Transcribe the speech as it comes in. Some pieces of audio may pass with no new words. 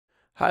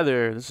Hi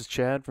there, this is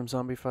Chad from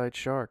Zombie Fight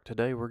Shark.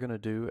 Today we're going to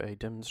do a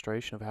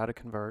demonstration of how to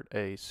convert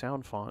a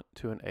sound font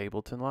to an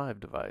Ableton Live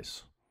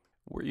device.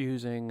 We're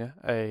using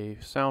a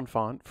sound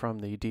font from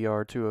the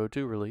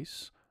DR202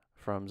 release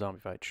from Zombie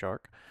Fight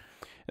Shark.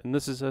 And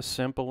this is a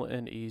simple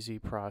and easy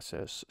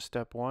process.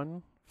 Step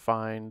 1,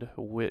 find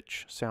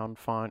which sound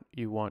font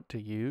you want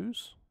to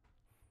use.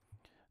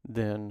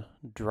 Then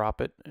drop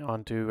it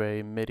onto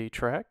a MIDI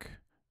track.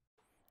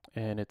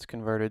 And it's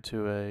converted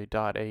to a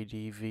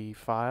 .adv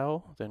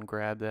file. Then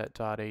grab that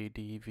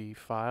 .adv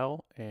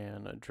file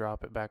and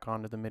drop it back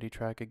onto the MIDI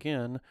track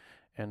again,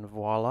 and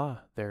voila,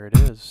 there it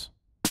is.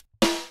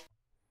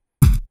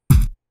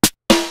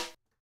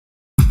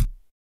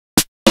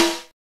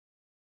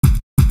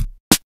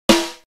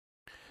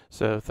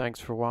 So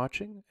thanks for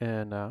watching,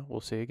 and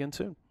we'll see you again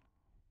soon.